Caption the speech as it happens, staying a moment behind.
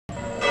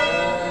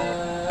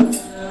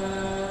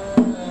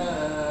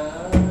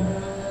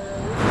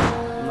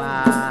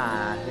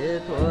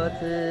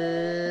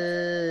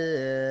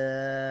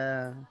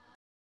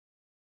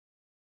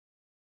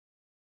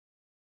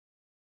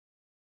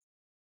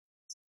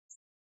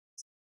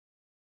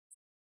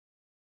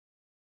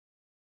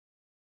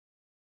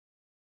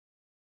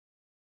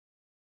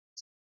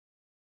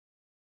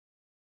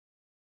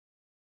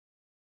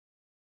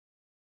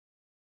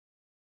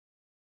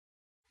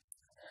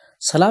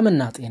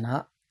ሰላምና ጤና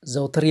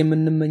ዘውትር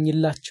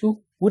የምንመኝላችሁ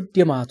ውድ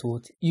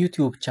የማቶት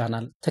ዩቲዩብ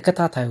ቻናል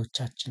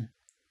ተከታታዮቻችን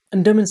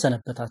እንደምን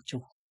ሰነበታችሁ?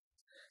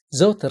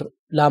 ዘውትር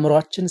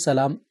ለአእምሮአችን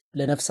ሰላም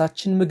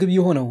ለነፍሳችን ምግብ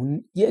የሆነውን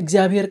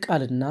የእግዚአብሔር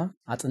ቃልና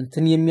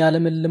አጥንትን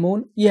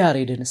የሚያለመልመውን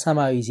የያሬድን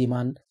ሰማያዊ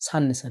ዜማን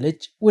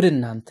ሳንሰለች ወደ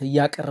እናንተ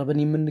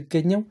ያቀርበን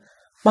የምንገኘው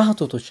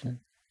ማህቶቶች ነን።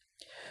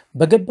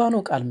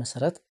 በገባነው ቃል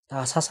መሰረት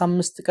ታኅሳስ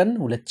 5 ቀን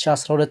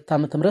 2012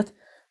 ዓ.ም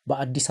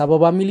በአዲስ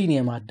አበባ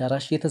ሚሊኒየም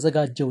አዳራሽ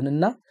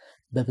የተዘጋጀውንና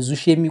በብዙ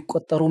ሺህ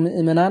የሚቆጠሩ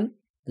ምዕመናን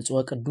በብጹዕ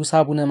ቅዱስ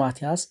አቡነ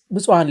ማትያስ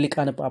ብፁዓን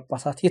ሊቃነ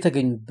ጳጳሳት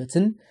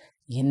የተገኙበትን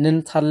ይህንን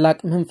ታላቅ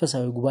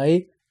መንፈሳዊ ጉባኤ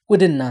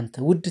ወደ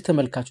እናንተ ውድ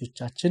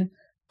ተመልካቾቻችን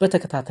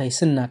በተከታታይ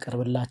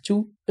ስናቀርብላችሁ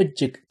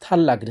እጅግ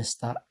ታላቅ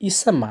ደስታ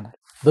ይሰማናል።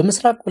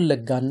 በምስራቅ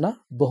ወለጋና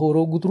በሆሮ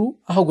ጉድሩ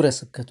አህጉረ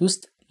ስብከት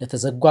ውስጥ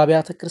ለተዘጉ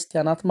አብያተ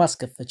ክርስቲያናት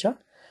ማስከፈቻ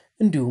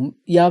እንዲሁም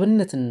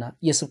የአብነትና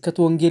የስብከት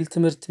ወንጌል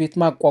ትምህርት ቤት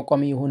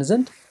ማቋቋም ይሆን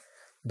ዘንድ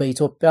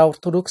በኢትዮጵያ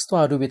ኦርቶዶክስ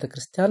ተዋሕዶ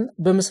ቤተክርስቲያን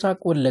በምስራቅ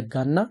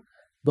ወለጋና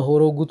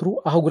በሆሮ ጉድሩ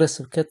አህጉረ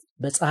ስብከት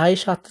በፀሐይ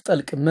ሻት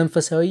ጠልቅ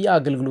መንፈሳዊ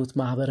አገልግሎት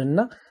ማህበርና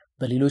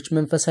በሌሎች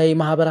መንፈሳዊ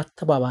ማህበራት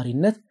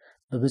ተባባሪነት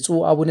በብጹዕ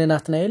አቡነ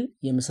ናትናኤል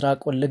የምስራቅ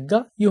ወለጋ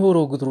የሆሮ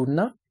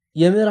ጉድሩና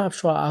የምዕራብ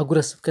ሸዋ አህጉረ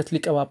ስብከት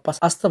ሊቀ ጳጳስ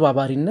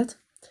አስተባባሪነት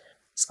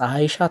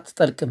ፀሐይ ሻት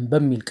ጠልቅም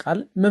በሚል ቃል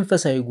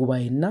መንፈሳዊ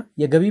ጉባኤና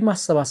የገቢ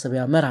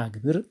ማሰባሰቢያ መርሃ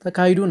ግብር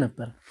ተካሂዶ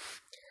ነበር።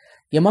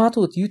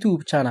 የማቶት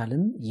ዩቲዩብ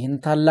ቻናልም ይህን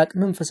ታላቅ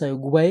መንፈሳዊ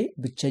ጉባኤ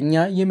ብቸኛ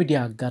የሚዲያ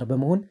አጋር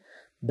በመሆን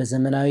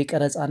በዘመናዊ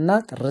ቀረጻና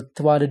ጥርት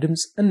ባለ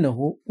ድምጽ እነሆ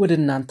ወደ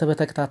እናንተ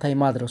በተከታታይ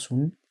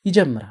ማድረሱን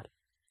ይጀምራል።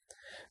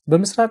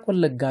 በምስራቅ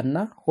ወለጋና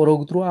ሆሮ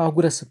ጉድሩ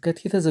አህጉረ ስብከት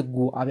የተዘጉ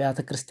አብያተ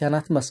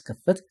ክርስቲያናት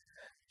ማስከፈት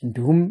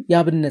እንዲሁም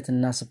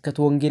የአብነትና ስብከት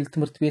ወንጌል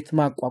ትምህርት ቤት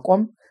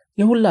ማቋቋም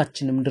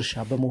የሁላችንም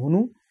ድርሻ በመሆኑ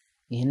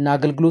ይህን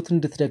አገልግሎት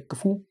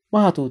እንድትደግፉ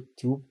ማቶት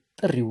ዩቲዩብ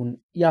ጥሪውን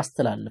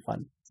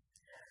ያስተላልፋል።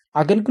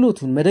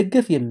 አገልግሎቱን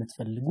መደገፍ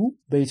የምትፈልጉ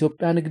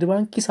በኢትዮጵያ ንግድ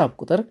ባንክ ሂሳብ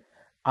ቁጥር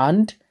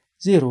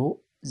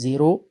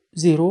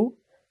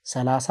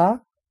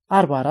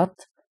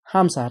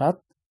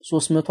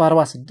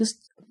 10000304454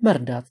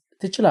 መርዳት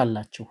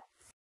ትችላላችሁ።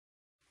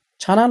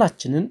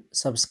 ቻናላችንን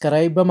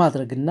ሰብስክራይብ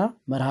በማድረግና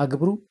መርሃ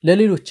ግብሩ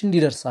ለሌሎች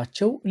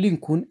እንዲደርሳቸው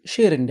ሊንኩን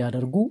ሼር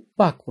እንዲያደርጉ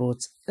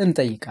በአክብሮት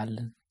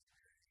እንጠይቃለን።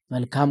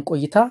 መልካም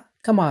ቆይታ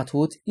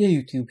ከማቶት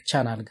የዩቲዩብ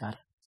ቻናል ጋር።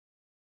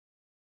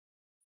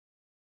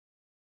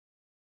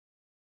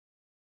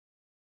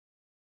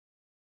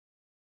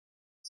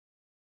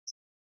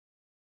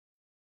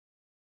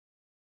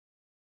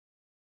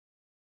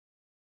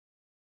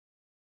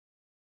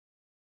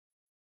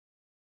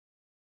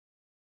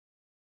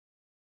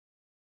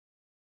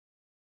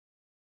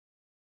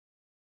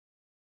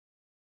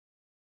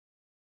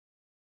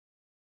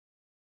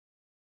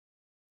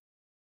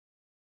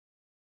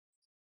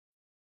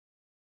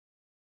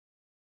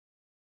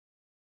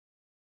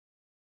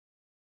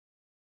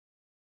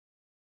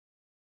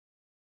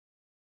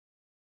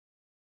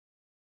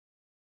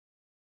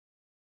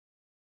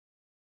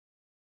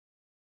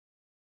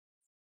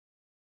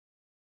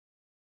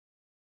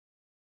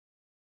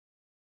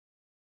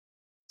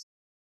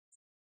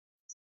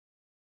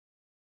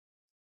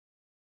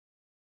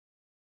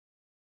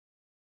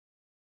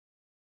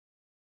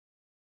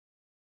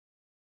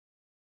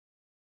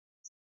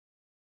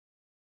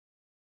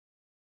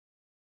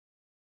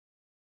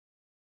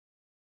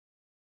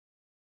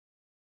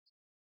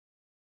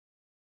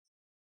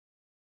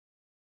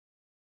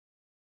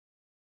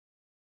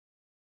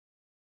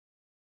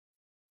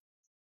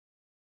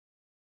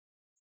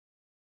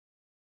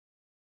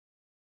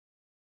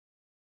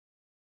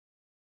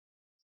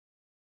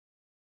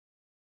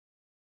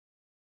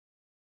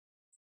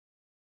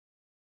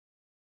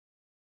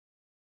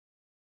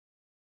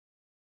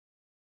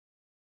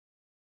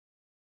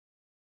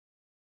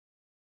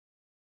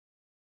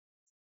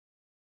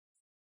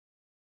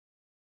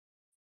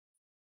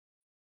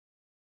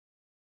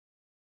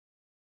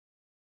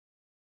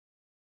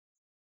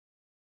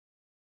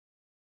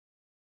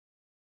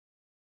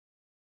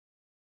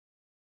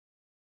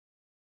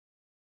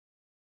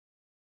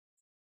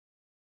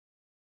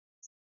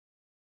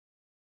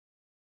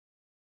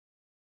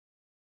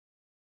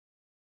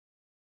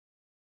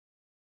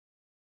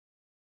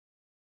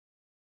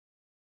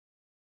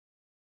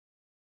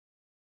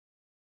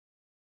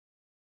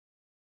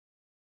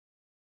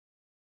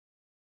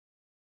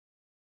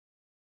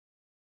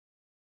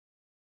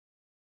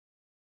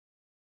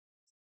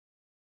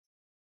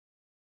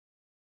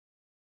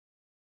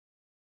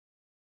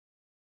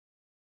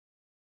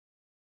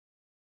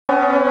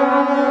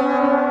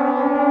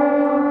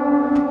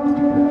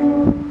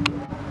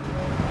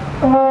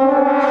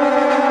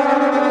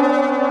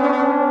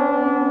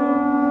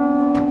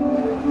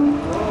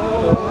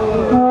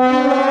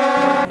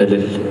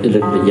 እልል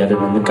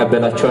እያለን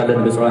እንቀበላቸዋለን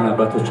ብፁዓን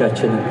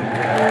አባቶቻችን።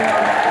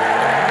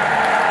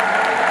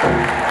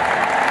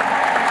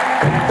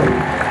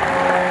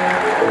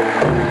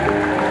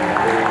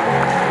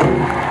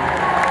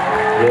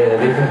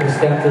 የቤተ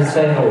ክርስቲያን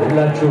ትንሣኤ ነው።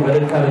 ሁላችሁ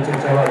በልልታ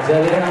በጭብጨባ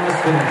እግዚአብሔርን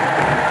አመስግኑ።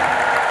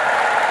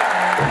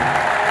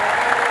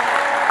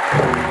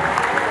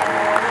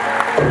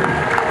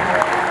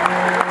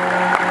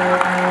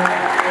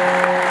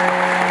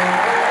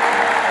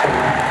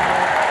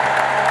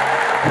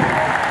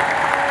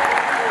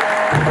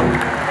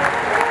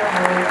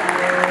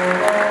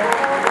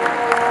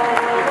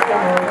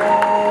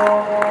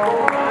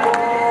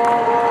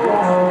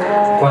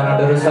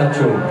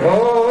 ያነሳችሁ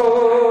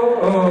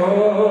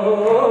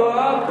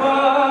አባ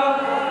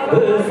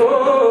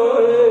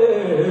ብፁዕ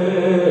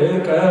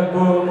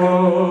ቀቡሞ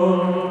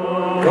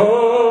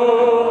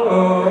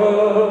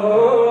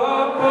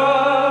አባ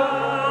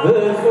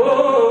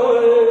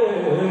ብፁዕ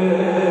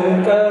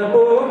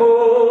ቀቡሞ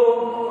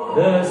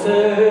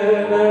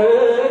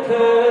በስምከ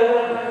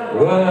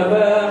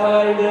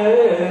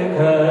ወበኃይልከ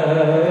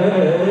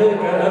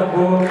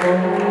ቀቡሞ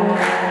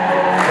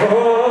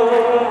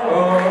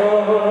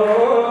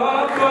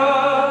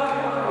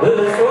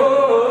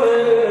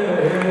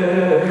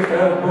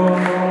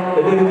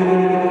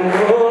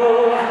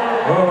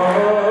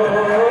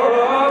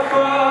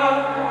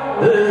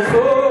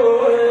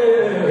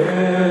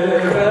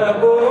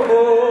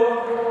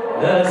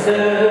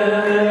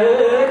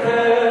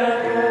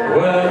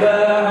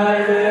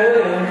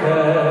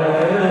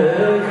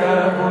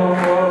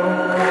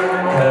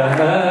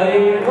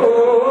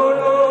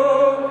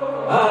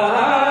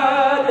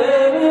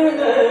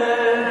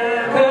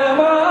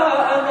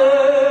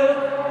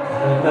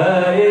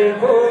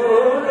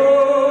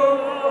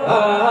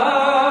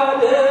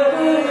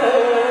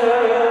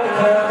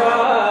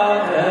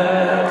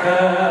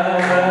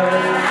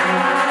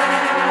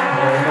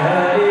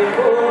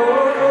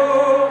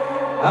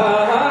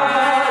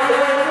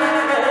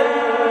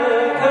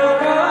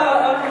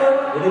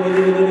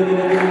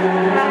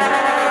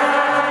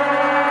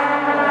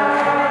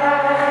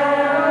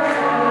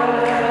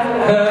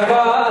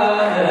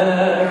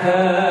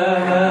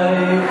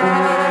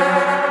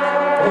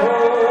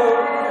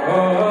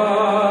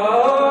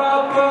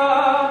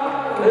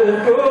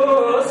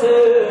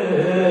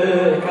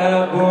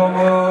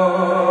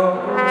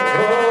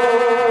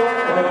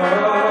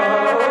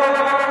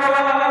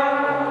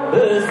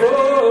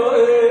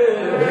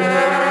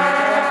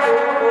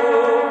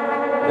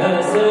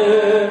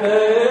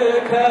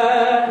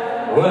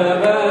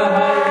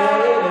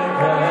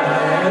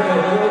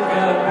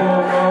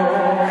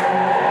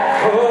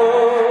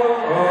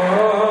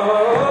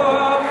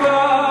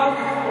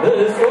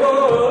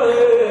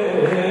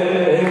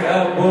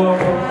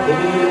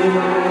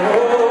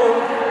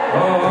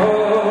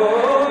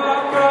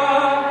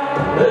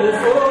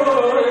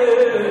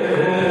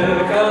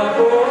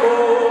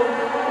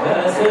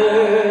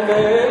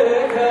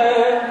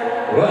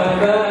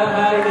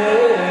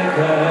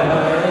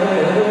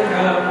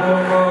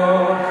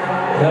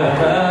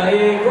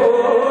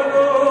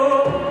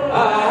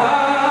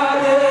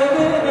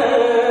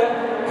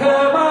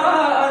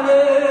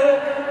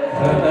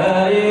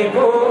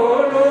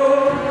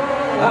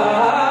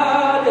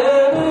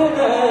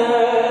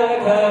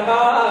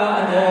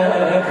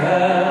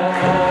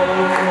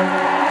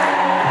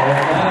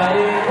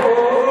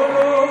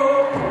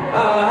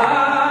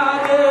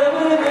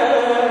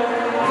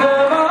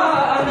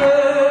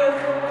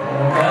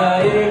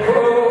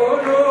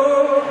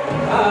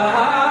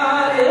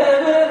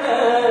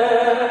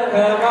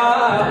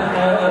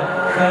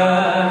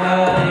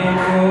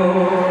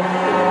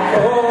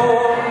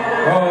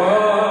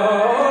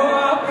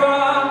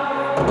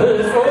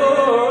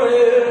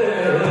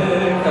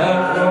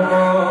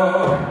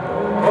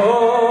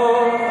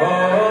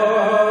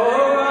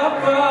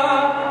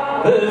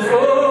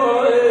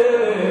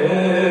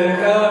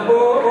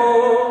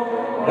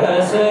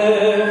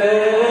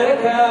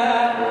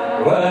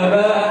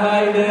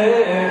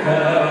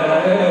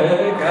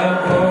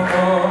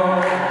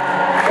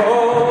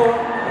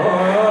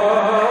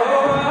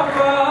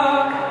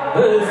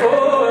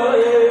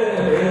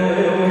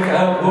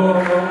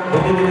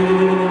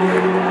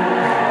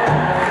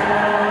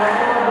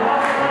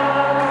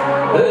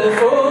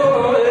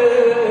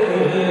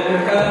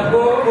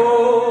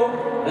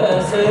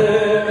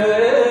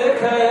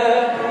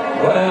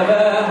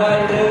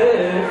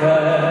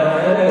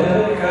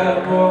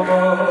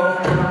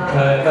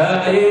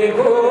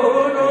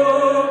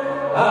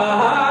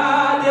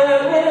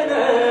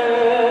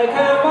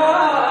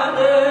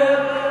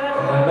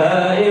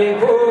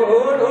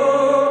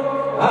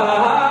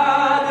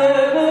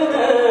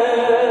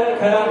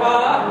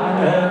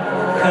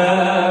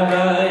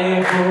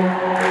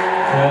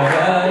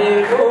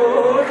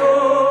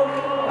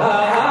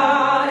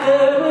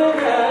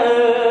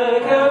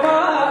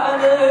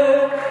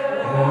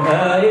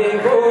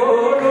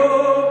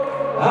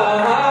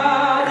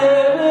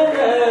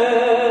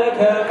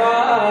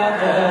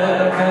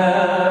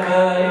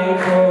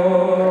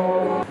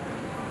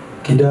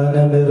ኪዳነ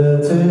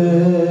ምሕረት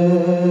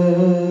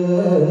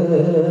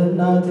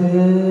እናቴ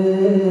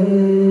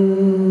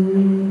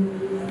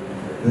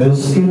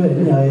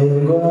ምስኪነኛዬ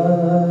ጓዳዬ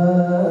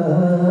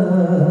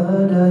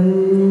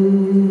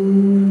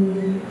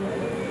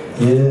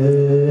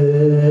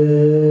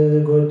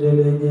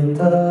የጎደለኝን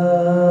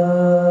ታውቂያለሽ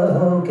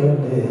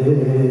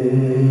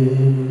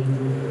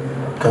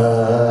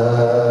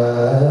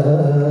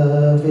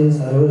ካፌ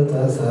ሳይወጣ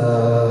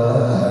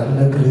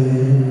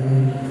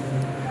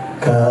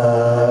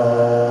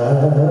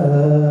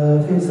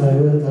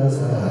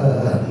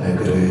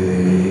ሳልነግርሽ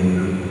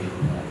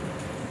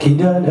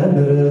ኪዳነ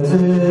ምሕረት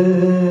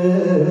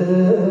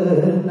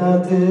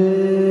እናቴ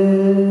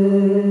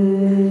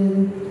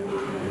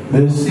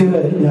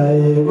ምስጢረኛዬ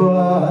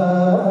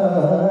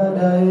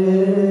ጓዳዬ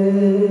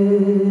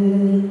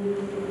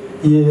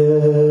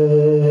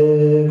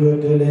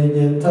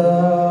የጎደለኝን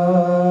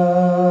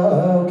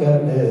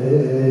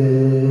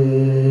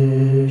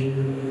ታውቂያለሽ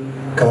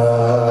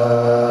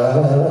ካፌ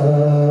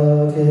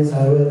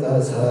ሳይወጣ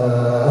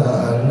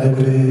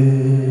ሳልነግርሽ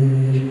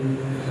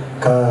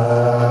ካፌ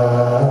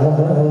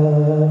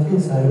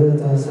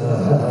ሳይወጣ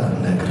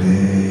ሳልነግርሽ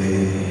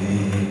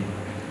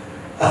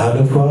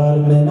አልፏል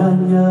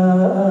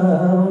መናኛው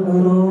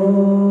ኑሮ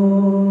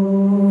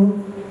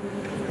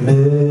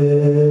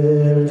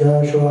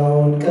ምልጃሽ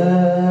አሁን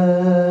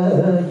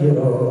ቀይሮ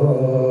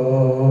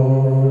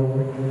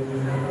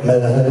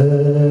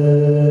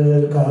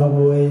መልካም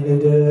ወይን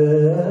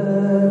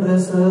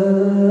ደረሰ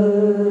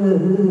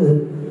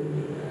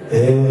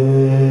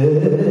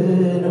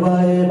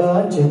እንባዬ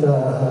ባንቺ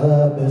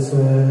ታበሰ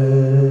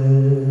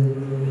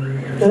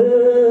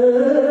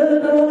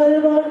እንባዬ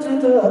ባንቺ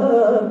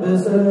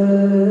ታበሰ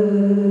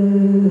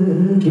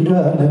ኪዳነ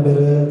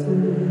ምሕረት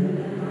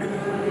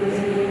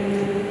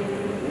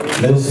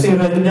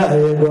ምስጢረኛዬ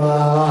ጓዳዬ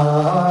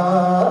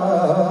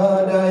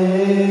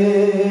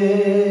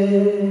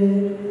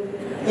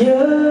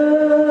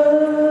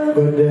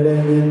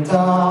የጎደለኝን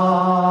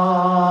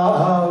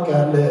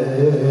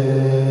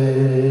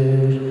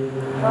ታውቂያለሽ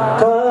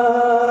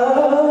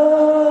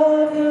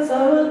ካፌ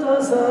ሳይወጣ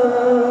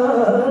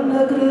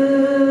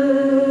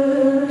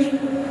ሳልነግርሽ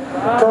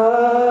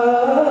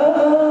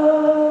ካፌ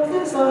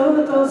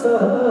ሳይወጣ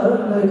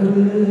ሳልነግርሽ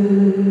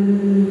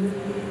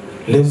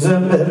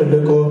ልዘምር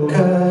ልቆም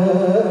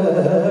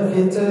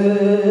ከፊትሽ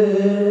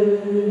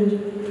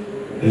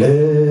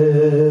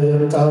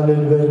ልምጣ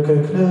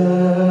ልንበርከክ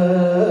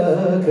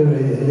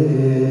ለክብርሽ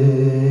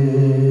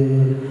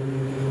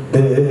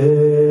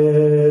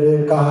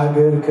ብርቅ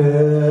አገር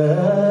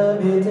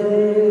ከቤቴ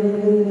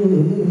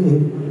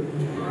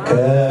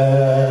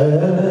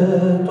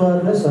ከቶ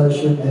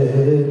አልረሳሽም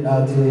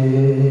እናቴ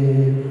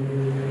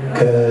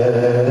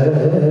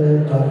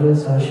ከቶ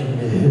አልረሳሽም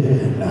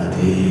እናቴ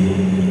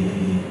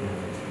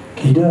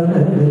ኪዳነ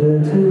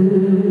ምሕረት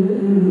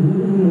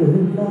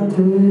እናቴ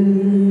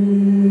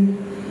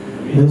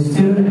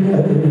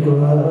ምስጢረኛዬ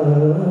ጓዳዬ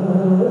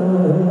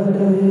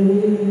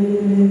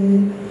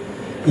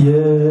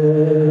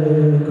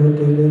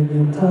የጎደለኝን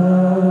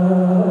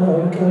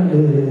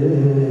ታውቂያለሽ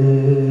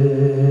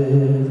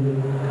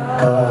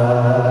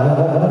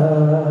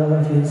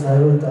ካፌ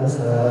ሳይወጣ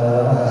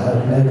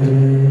ሳልነግርሽ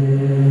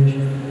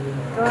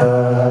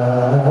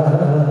ካፌ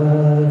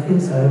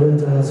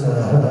ሳይወጣ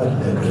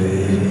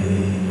ሳልነግርሽ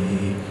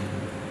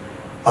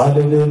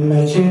አልልም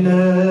መቼ ነው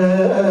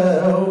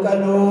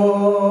ቀኑ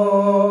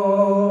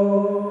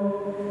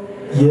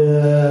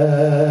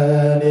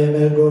የኔ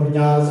መጎብኛ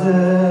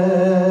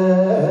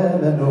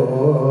ዘመኖ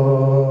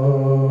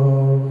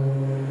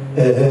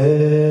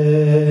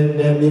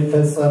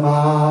እንደሚፈጸም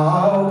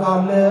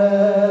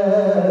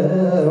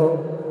አውቃለሁ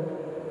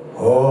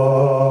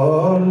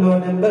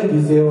ሁሉንም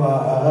በጊዜዋ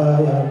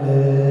ያለ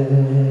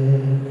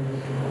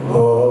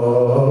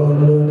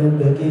ሁሉንም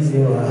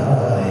በጊዜዋ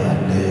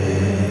ያለ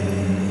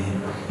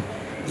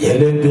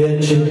የልቤን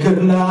ችግር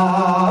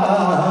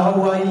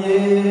ላዋዬ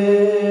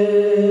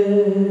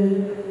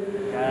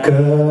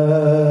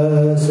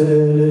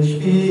ከስዕልሽ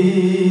ፊት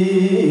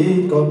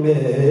ቆሜ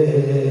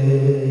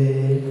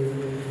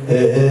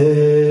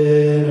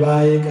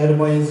እንባዬ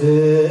ቀድሞኝ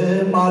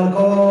ዝም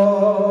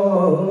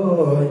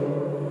አልኩኝ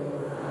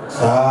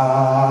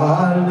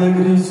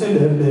ሳልነግርሽ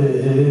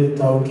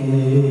ስለምታውቂ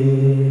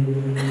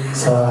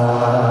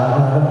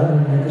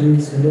ሳልነግርሽ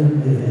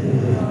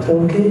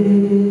ስለምታውቂ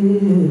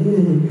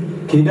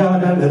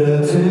ኪዳነ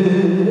ምሕረት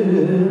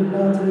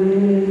እናቴ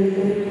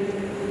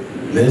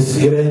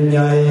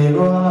ምስጢረኛዬ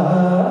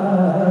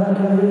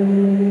ጓዳዬ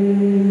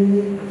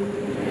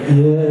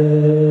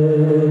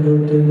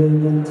የጎደለኝን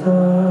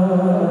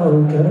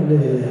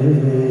ታውቂያለሽ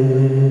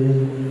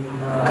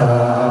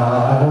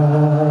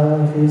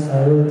ካፌ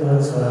ሳይወጣ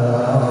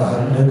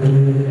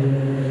ሳልነግርሽ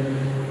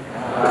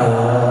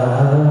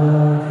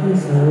ካፌ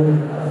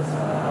ሳይወጣ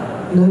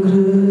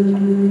ሳልነግርሽ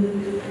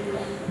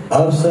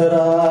አብሰራ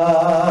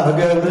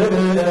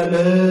ገብርኤል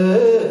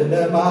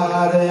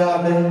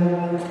ለማርያም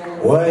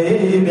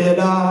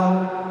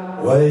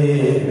ወይ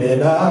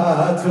ቤላ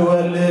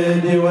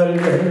ትወልድ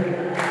ወልድ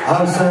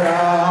አብሰራ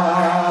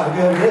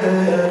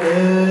ገብርኤል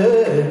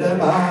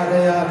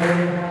ለማርያም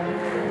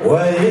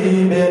ወይ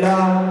ቤላ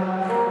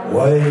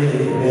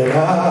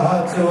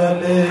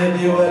ትወልድ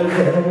ወልድ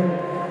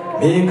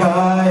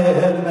ሚካኤል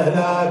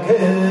መልአክ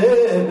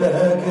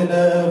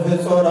በክነፍ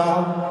ጾራ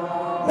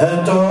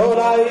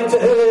መንጦላዕት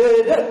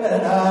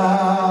ደመና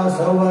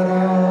ሰወራ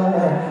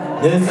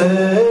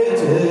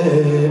ንጽሕት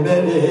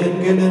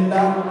በድንግልና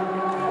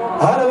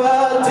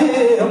አርባቲ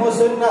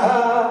ሙስና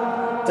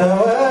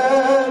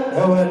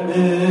ተወልድ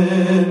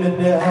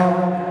እምኔሃ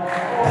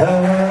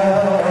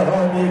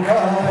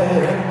ሚካኤል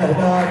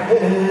መልአክ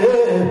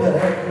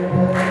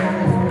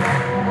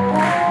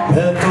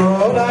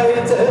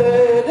መንጦላዕት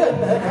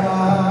ደመና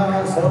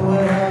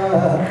ሰወራ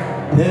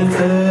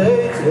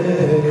ንጽሕት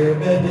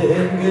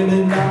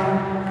በድንግልና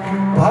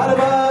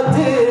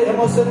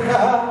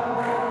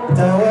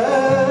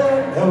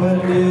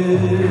ተወልድ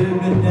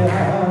ምንያ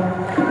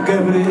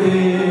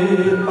ገብርኤል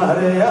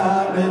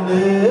ማርያምን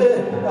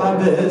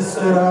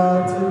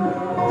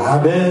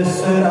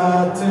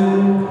አበስራት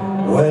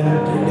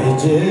ወንድ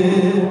ልጅም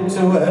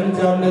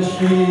ትወልጃለሽ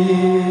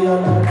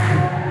አላት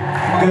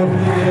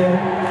ገብርኤል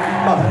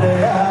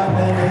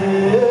ማርያምን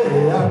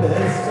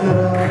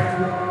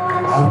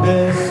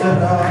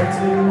አበስራት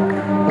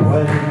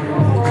ወንድ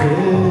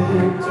ልጅም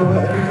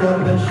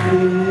ትወልጃለሽ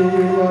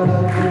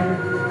አላት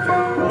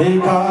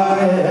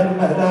ሚካኤል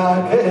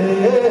መልአክ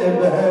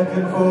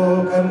በክንፉ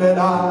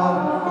ከለላ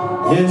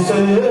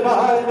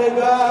የሰማይ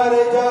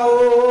መጋረጃው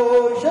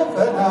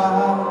ሸፈና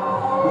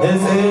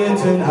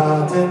ንጽሕት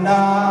ናትና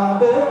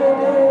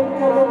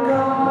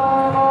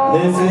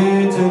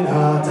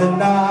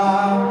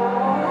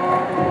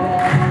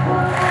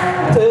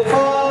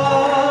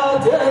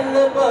ጥፋት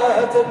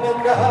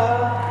የለባትምና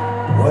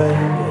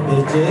ወንድ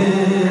ልጅም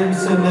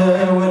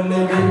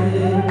ስለወለደ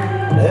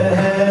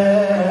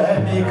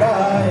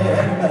ሚካኤል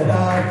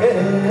መልአክ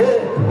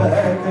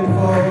በክንፉ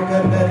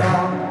ከለላ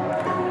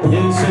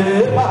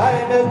የሰማይ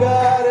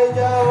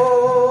መጋረጃው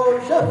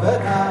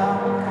ሸፈና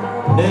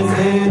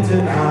ንጽሕት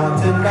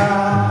ናትና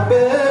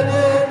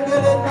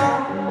በድንግልና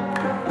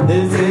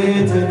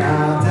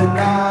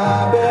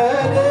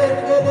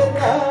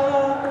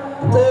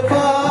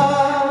ጥፋት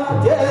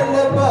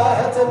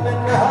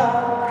የለባትምና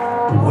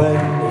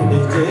ወንድ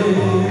ልጅም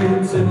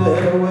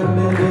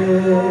ስለወለደ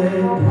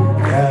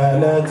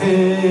ገለቴ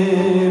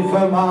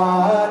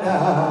ፈማዳ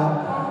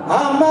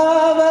አማ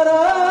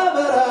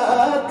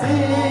በራበራቲ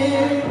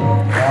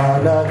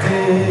ገለቴ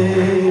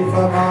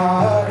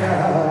ፈማዳ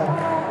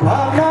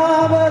አማ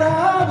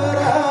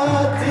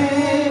በራበራቲ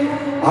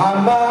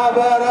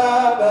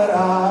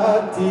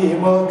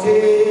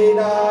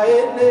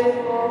ሞቲናይን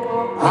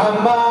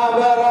አማ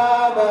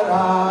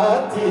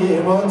በራበራቲ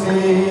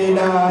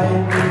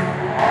ሞቲናይን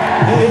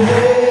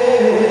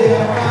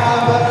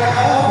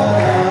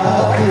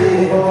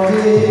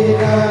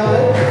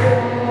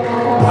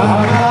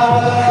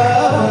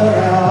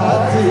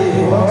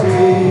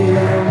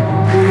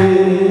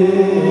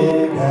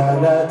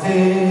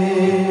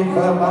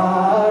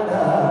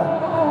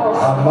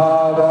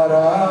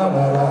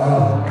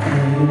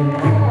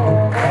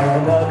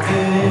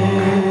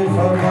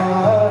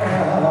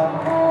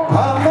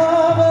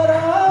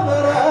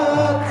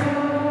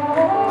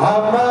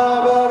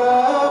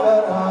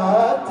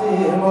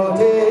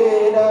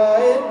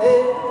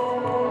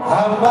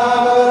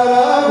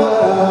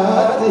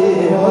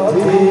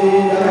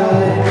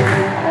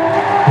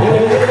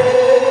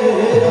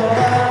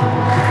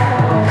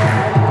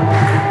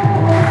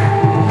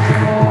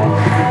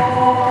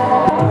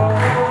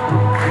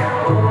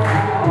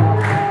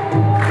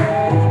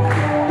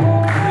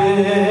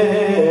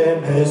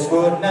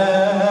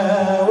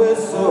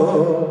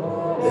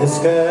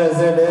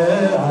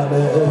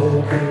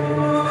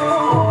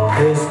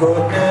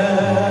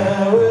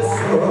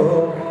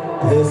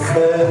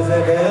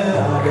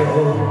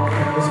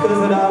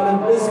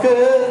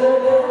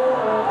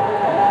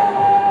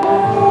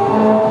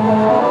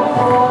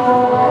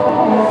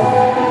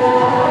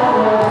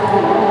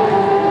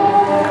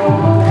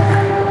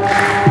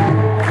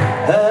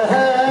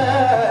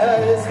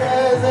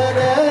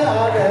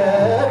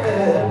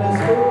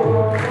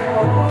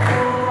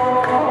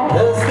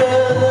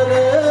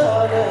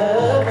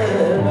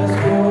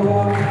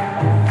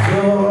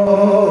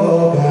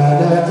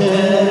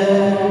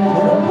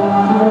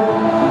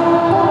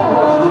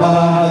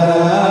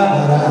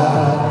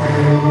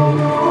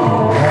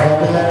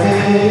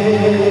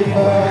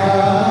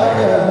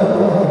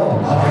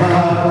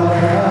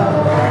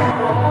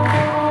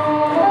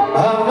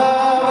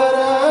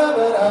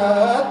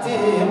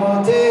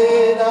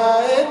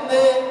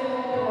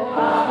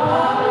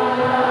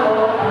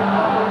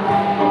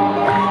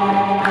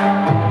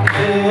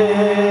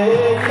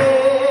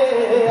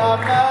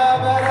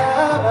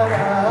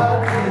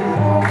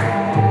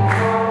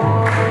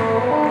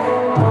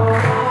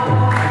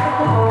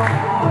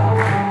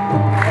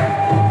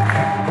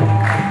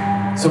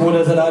ስሙ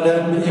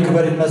ለዘላለም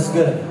ይክበር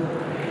ይመስገን።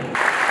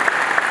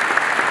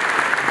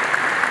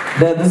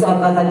 በብዙ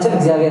አባታችን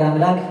እግዚአብሔር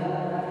አምላክ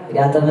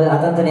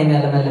አጥንትን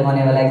የሚያለመልመውን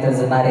የመላእክትን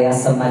ዝማሬ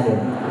ያሰማልን።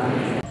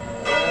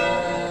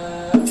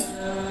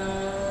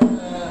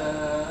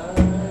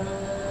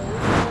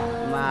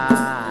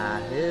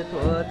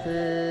 ማህቶት